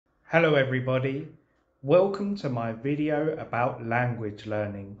Hello everybody, welcome to my video about language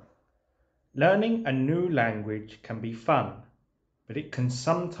learning. Learning a new language can be fun, but it can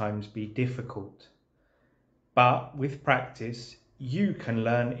sometimes be difficult. But with practice, you can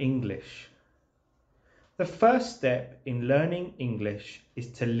learn English. The first step in learning English is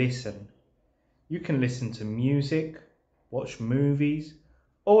to listen. You can listen to music, watch movies,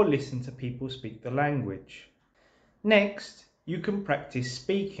 or listen to people speak the language. Next, you can practice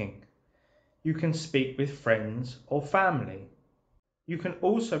speaking. You can speak with friends or family. You can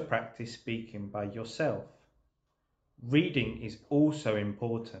also practice speaking by yourself. Reading is also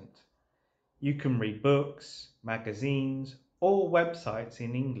important. You can read books, magazines, or websites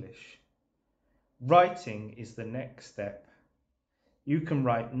in English. Writing is the next step. You can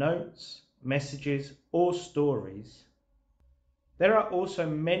write notes, messages, or stories. There are also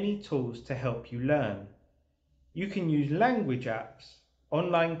many tools to help you learn. You can use language apps,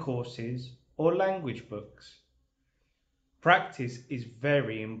 online courses, or language books. Practice is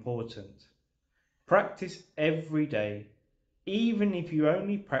very important. Practice every day. Even if you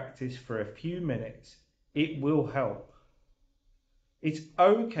only practice for a few minutes, it will help. It's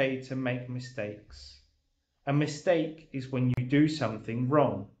okay to make mistakes. A mistake is when you do something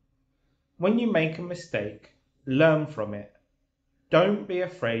wrong. When you make a mistake, learn from it. Don't be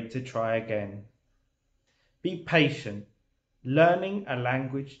afraid to try again. Be patient. Learning a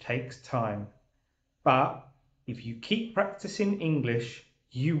language takes time. But if you keep practicing English,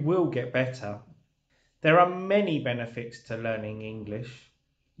 you will get better. There are many benefits to learning English.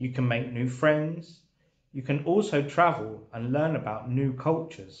 You can make new friends. You can also travel and learn about new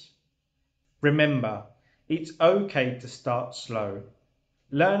cultures. Remember, it's okay to start slow.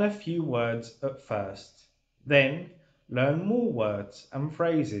 Learn a few words at first. Then learn more words and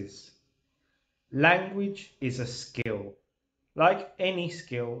phrases. Language is a skill. Like any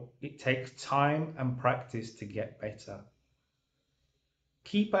skill, it takes time and practice to get better.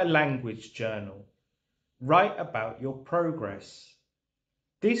 Keep a language journal. Write about your progress.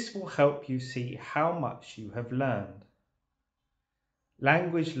 This will help you see how much you have learned.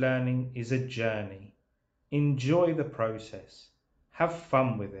 Language learning is a journey. Enjoy the process. Have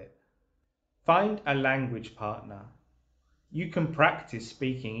fun with it. Find a language partner. You can practice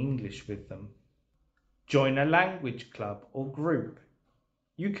speaking English with them. Join a language club or group.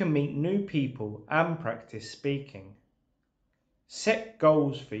 You can meet new people and practice speaking. Set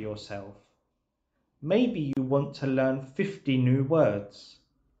goals for yourself. Maybe you want to learn 50 new words,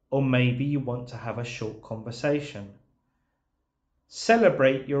 or maybe you want to have a short conversation.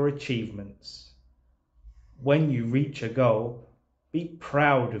 Celebrate your achievements. When you reach a goal, be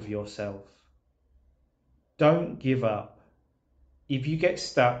proud of yourself. Don't give up. If you get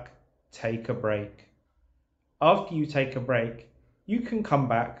stuck, take a break. After you take a break, you can come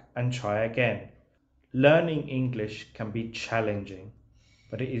back and try again. Learning English can be challenging,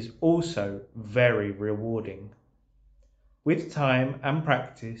 but it is also very rewarding. With time and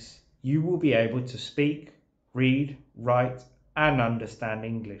practice, you will be able to speak, read, write, and understand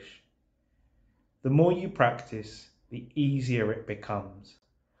English. The more you practice, the easier it becomes.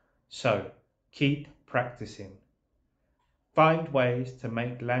 So, keep practicing. Find ways to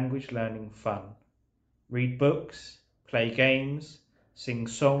make language learning fun. Read books, play games, sing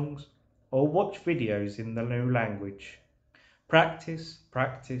songs, or watch videos in the new language. Practice,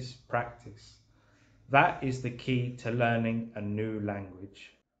 practice, practice. That is the key to learning a new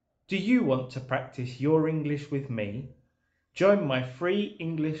language. Do you want to practice your English with me? Join my free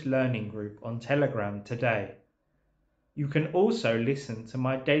English learning group on Telegram today. You can also listen to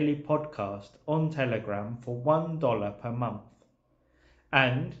my daily podcast on Telegram for $1 per month.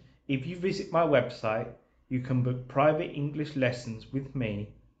 And if you visit my website, you can book private English lessons with me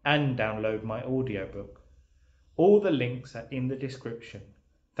and download my audiobook. All the links are in the description.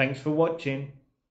 Thanks for watching.